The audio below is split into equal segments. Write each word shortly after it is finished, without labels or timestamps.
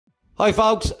Hi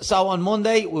folks, so on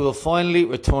Monday we will finally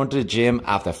return to the gym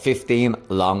after 15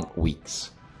 long weeks.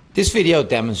 This video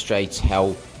demonstrates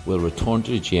how we'll return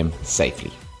to the gym safely.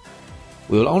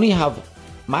 We will only have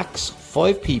max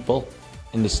 5 people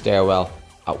in the stairwell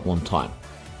at one time.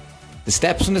 The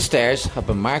steps on the stairs have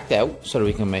been marked out so that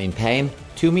we can maintain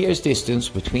 2 meters distance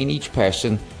between each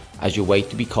person as you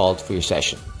wait to be called for your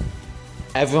session.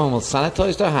 Everyone will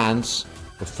sanitize their hands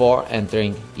before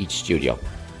entering each studio.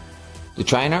 The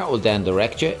trainer will then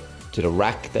direct you to the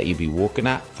rack that you'll be working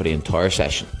at for the entire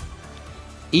session.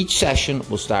 Each session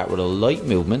will start with a light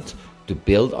movement to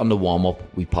build on the warm-up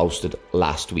we posted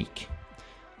last week.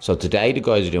 So today the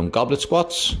guys are doing goblet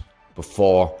squats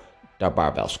before their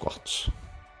barbell squats.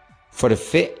 For the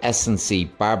Fitt S&C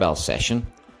barbell session,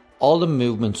 all the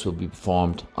movements will be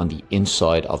performed on the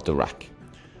inside of the rack,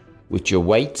 with your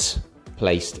weights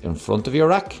placed in front of your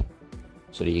rack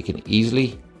so that you can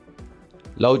easily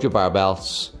load your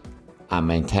barbells and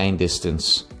maintain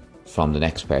distance from the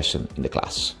next person in the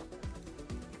class.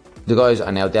 The guys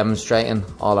are now demonstrating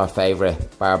all our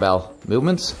favourite barbell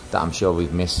movements that I'm sure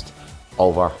we've missed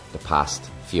over the past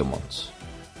few months.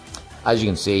 As you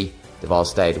can see, they've all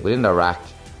stayed within their rack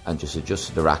and just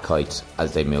adjusted the rack heights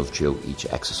as they move through each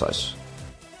exercise.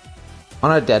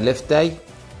 On our deadlift day,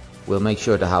 we'll make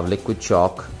sure to have liquid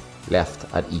chalk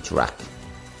left at each rack.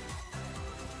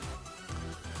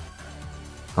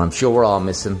 I'm sure we're all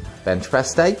missing bench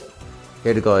press day.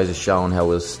 Here the guys are showing how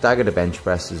we'll stagger the bench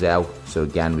presses out so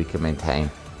again we can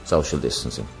maintain social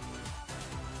distancing.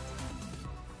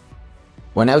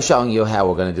 We're now showing you how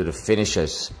we're going to do the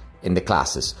finishers in the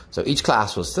classes. So each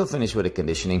class will still finish with a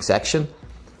conditioning section,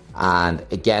 and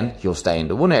again you'll stay in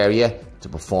the one area to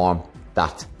perform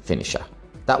that finisher.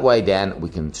 That way then we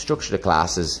can structure the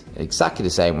classes in exactly the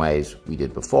same way as we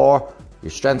did before.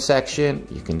 Your strength section,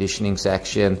 your conditioning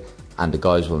section, and the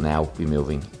guys will now be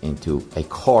moving into a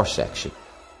core section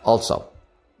also.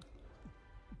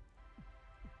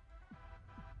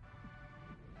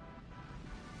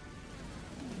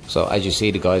 So as you see,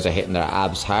 the guys are hitting their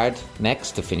abs hard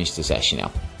next to finish the session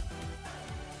now.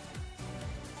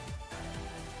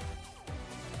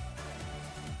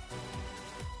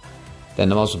 Then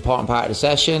the most important part of the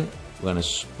session, we're going to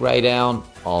spray down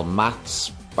all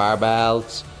mats,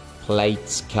 barbells,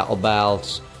 plates,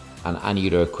 kettlebells and any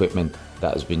other equipment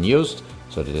that has been used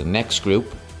so that the next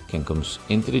group can come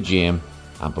into the gym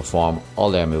and perform all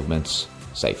their movements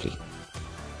safely.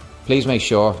 Please make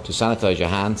sure to sanitize your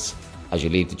hands as you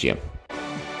leave the gym.